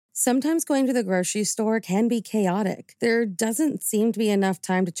Sometimes going to the grocery store can be chaotic. There doesn't seem to be enough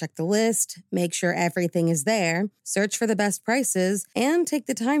time to check the list, make sure everything is there, search for the best prices, and take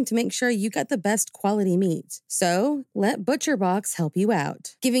the time to make sure you get the best quality meat. So, let ButcherBox help you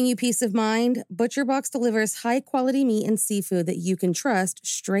out. Giving you peace of mind, ButcherBox delivers high-quality meat and seafood that you can trust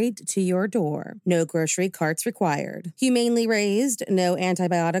straight to your door. No grocery carts required. Humanely raised, no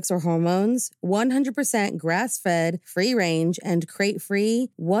antibiotics or hormones, 100% grass-fed, free-range, and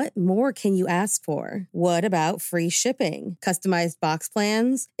crate-free. What more can you ask for? What about free shipping, customized box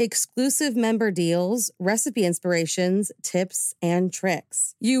plans, exclusive member deals, recipe inspirations, tips, and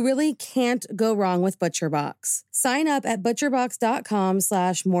tricks? You really can't go wrong with ButcherBox. Sign up at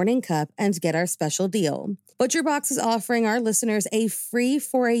butcherbox.com/morningcup and get our special deal. ButcherBox is offering our listeners a free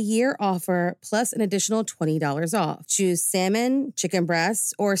for-a-year offer plus an additional $20 off. Choose salmon, chicken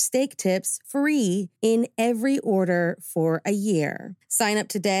breasts, or steak tips free in every order for a year. Sign up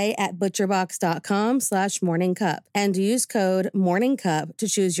today at butcherbox.com/morningcup and use code morningcup to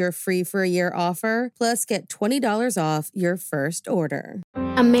choose your free for-a-year offer plus get $20 off your first order.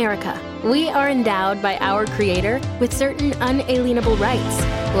 America. We are endowed by our Creator with certain unalienable rights: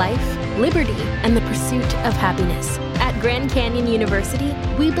 life, liberty, and the pursuit of happiness. At Grand Canyon University,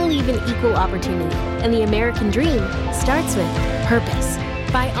 we believe in equal opportunity, and the American dream starts with purpose.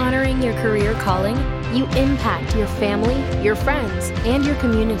 By honoring your career calling, you impact your family, your friends, and your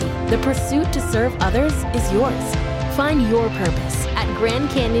community. The pursuit to serve others is yours. Find your purpose at Grand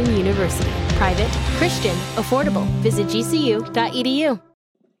Canyon University. Private, Christian, affordable. Visit gcu.edu.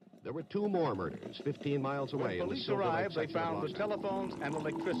 There were two more murders 15 miles away. When police arrived, they found the telephones and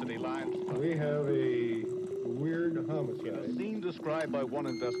electricity lines. We have a weird A homicide. scene described by one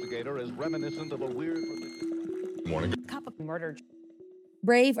investigator as reminiscent of a weird... Cup of murder.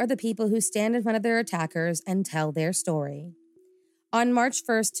 Brave are the people who stand in front of their attackers and tell their story. On March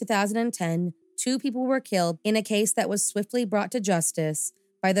 1st, 2010, 2 people were killed in a case that was swiftly brought to justice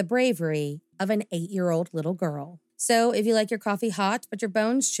by the bravery of an 8-year-old little girl. So if you like your coffee hot but your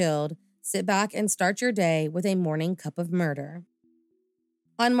bones chilled, sit back and start your day with a morning cup of murder.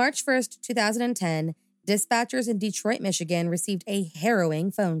 On March 1st, 2010, dispatchers in Detroit, Michigan received a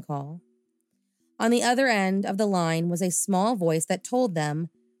harrowing phone call. On the other end of the line was a small voice that told them,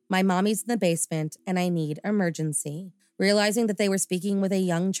 "My mommy's in the basement and I need emergency." Realizing that they were speaking with a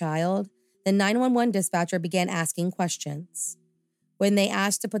young child, the 911 dispatcher began asking questions. When they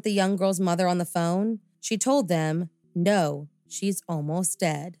asked to put the young girl's mother on the phone, she told them, "No, she's almost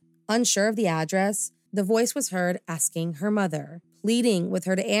dead." Unsure of the address, the voice was heard asking her mother, pleading with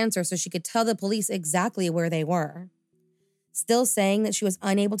her to answer so she could tell the police exactly where they were. Still saying that she was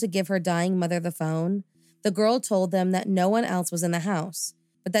unable to give her dying mother the phone, the girl told them that no one else was in the house,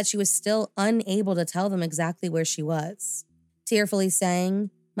 but that she was still unable to tell them exactly where she was. Tearfully saying,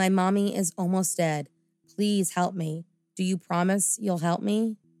 "My mommy is almost dead. Please help me. Do you promise you'll help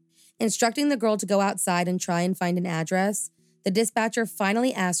me?" Instructing the girl to go outside and try and find an address, the dispatcher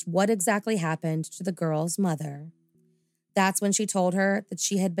finally asked what exactly happened to the girl's mother. That's when she told her that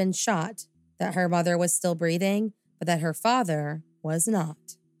she had been shot, that her mother was still breathing, but that her father was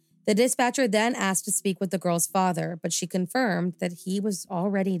not. The dispatcher then asked to speak with the girl's father, but she confirmed that he was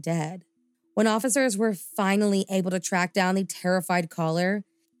already dead. When officers were finally able to track down the terrified caller,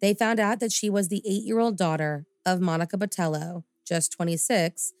 they found out that she was the 8-year-old daughter of Monica Botello, just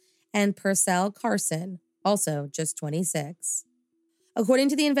 26, and Purcell Carson, also just 26. According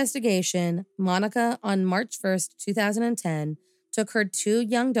to the investigation, Monica, on March 1st, 2010, took her 2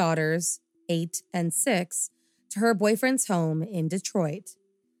 young daughters, 8 and 6, to her boyfriend's home in Detroit.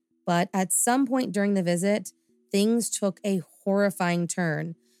 But at some point during the visit, things took a horrifying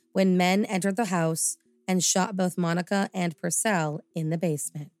turn when men entered the house and shot both Monica and Purcell in the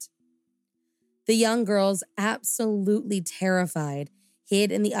basement. The young girls, absolutely terrified,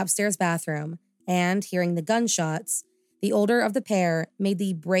 hid in the upstairs bathroom, and hearing the gunshots, the older of the pair made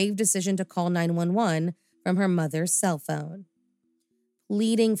the brave decision to call 911 from her mother's cell phone.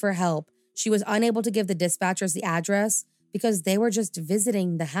 Pleading for help, she was unable to give the dispatchers the address because they were just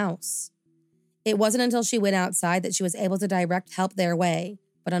visiting the house. It wasn't until she went outside that she was able to direct help their way,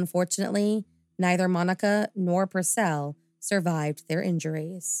 but unfortunately, neither Monica nor Purcell survived their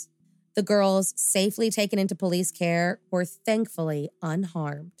injuries. The girls, safely taken into police care, were thankfully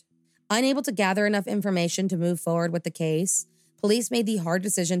unharmed. Unable to gather enough information to move forward with the case, police made the hard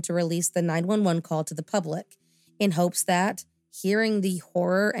decision to release the 911 call to the public in hopes that, hearing the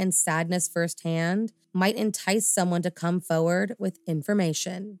horror and sadness firsthand, might entice someone to come forward with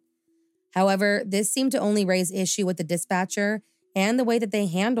information. However, this seemed to only raise issue with the dispatcher and the way that they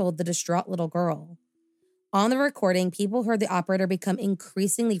handled the distraught little girl. On the recording, people heard the operator become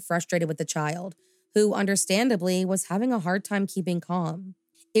increasingly frustrated with the child, who understandably was having a hard time keeping calm.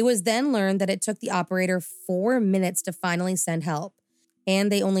 It was then learned that it took the operator 4 minutes to finally send help, and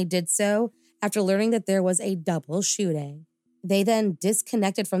they only did so after learning that there was a double shooting. They then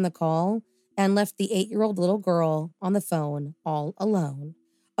disconnected from the call and left the 8-year-old little girl on the phone all alone.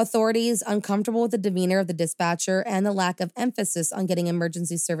 Authorities, uncomfortable with the demeanor of the dispatcher and the lack of emphasis on getting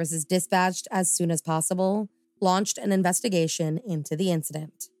emergency services dispatched as soon as possible, launched an investigation into the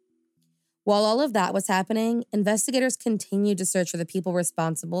incident. While all of that was happening, investigators continued to search for the people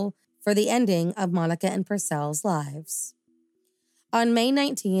responsible for the ending of Monica and Purcell's lives. On May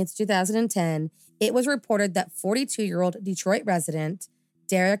 19, 2010, it was reported that 42-year-old Detroit resident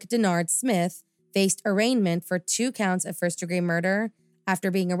Derek Denard Smith faced arraignment for 2 counts of first-degree murder after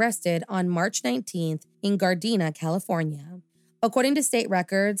being arrested on March 19th in Gardena, California. According to state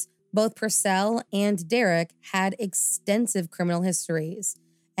records, both Purcell and Derek had extensive criminal histories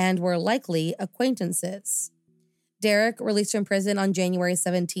and were likely acquaintances. Derek, released from prison on January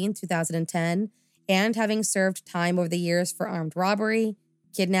 17, 2010, and having served time over the years for armed robbery,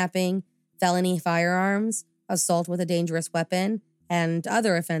 kidnapping, felony firearms, assault with a dangerous weapon, and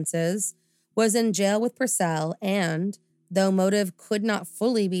other offenses, was in jail with Purcell and, though motive could not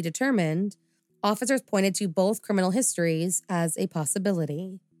fully be determined, officers pointed to both criminal histories as a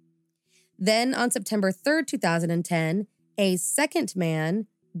possibility. Then, on September 3, 2010, a second man,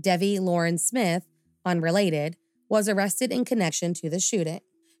 Devi Lauren Smith, unrelated, was arrested in connection to the shooting.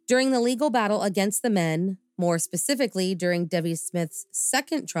 During the legal battle against the men, more specifically during Devi Smith's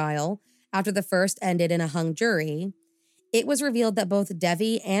second trial, after the first ended in a hung jury, it was revealed that both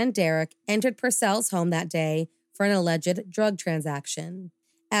Devi and Derek entered Purcell's home that day for an alleged drug transaction.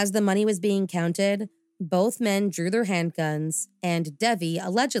 As the money was being counted, both men drew their handguns, and Devi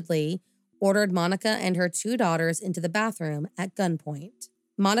allegedly ordered Monica and her 2 daughters into the bathroom at gunpoint.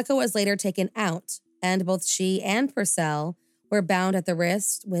 Monica was later taken out, and both she and Purcell were bound at the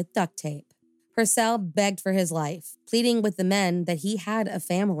wrist with duct tape. Purcell begged for his life, pleading with the men that he had a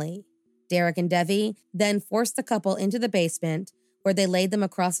family. Derek and Devi then forced the couple into the basement, where they laid them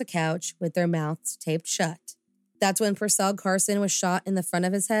across a couch with their mouths taped shut. That's when Purcell Carson was shot in the front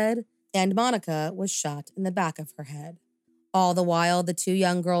of his head, and Monica was shot in the back of her head. All the while, the 2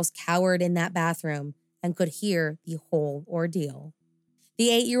 young girls cowered in that bathroom and could hear the whole ordeal. The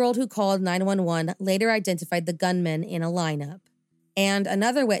 8-year-old who called 911 later identified the gunman in a lineup, and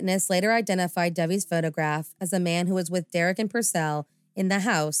another witness later identified Devi's photograph as a man who was with Derek and Purcell in the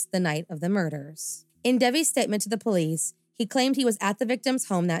house the night of the murders. In Devi's statement to the police, he claimed he was at the victim's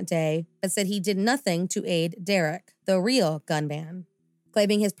home that day, but said he did nothing to aid Derek, the real gunman,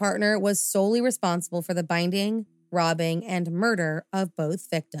 claiming his partner was solely responsible for the binding, robbing, and murder of both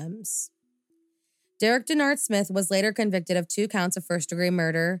victims. Derek Denard Smith was later convicted of 2 counts of first-degree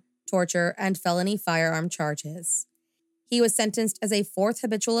murder, torture, and felony firearm charges. He was sentenced as a 4th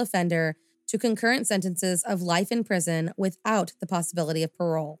habitual offender to concurrent sentences of life in prison without the possibility of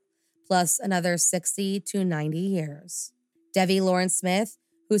parole, plus another 60 to 90 years. Devi Lauren Smith,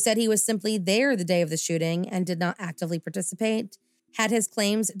 who said he was simply there the day of the shooting and did not actively participate, had his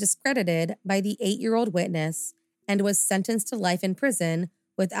claims discredited by the 8-year-old witness and was sentenced to life in prison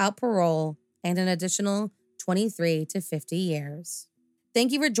without parole and an additional 23 to 50 years.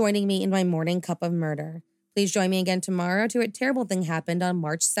 Thank you for joining me in my morning cup of murder. Please join me again tomorrow to A Terrible Thing Happened on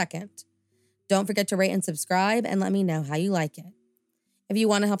March 2nd. Don't forget to rate and subscribe and let me know how you like it. If you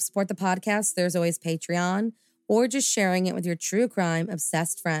want to help support the podcast, there's always Patreon or just sharing it with your true crime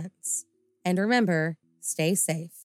obsessed friends. And remember, stay safe.